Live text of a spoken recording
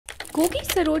Gogi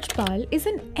Saroj Pal is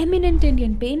an eminent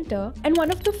Indian painter and one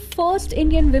of the first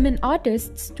Indian women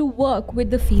artists to work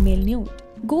with the female nude.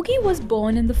 Gogi was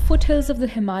born in the foothills of the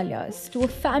Himalayas to a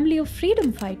family of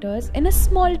freedom fighters in a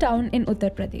small town in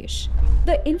Uttar Pradesh.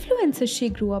 The influences she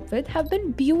grew up with have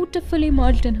been beautifully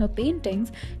merged in her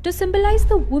paintings to symbolize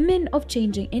the women of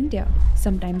changing India,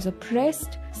 sometimes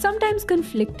oppressed, sometimes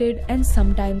conflicted, and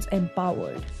sometimes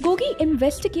empowered. Gogi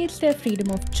investigates their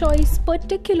freedom of choice,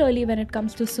 particularly when it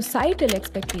comes to societal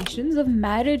expectations of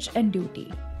marriage and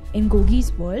duty. In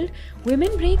Gogi's world,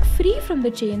 women break free from the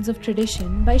chains of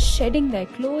tradition by shedding their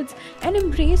clothes and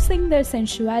embracing their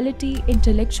sensuality,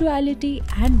 intellectuality,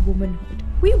 and womanhood.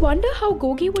 We wonder how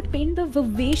Gogi would paint the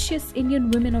vivacious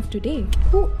Indian women of today,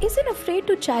 who isn't afraid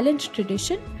to challenge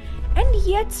tradition and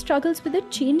yet struggles with the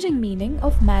changing meaning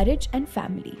of marriage and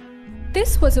family.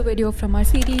 This was a video from our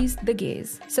series, The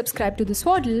Gaze. Subscribe to the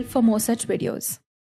Swaddle for more such videos.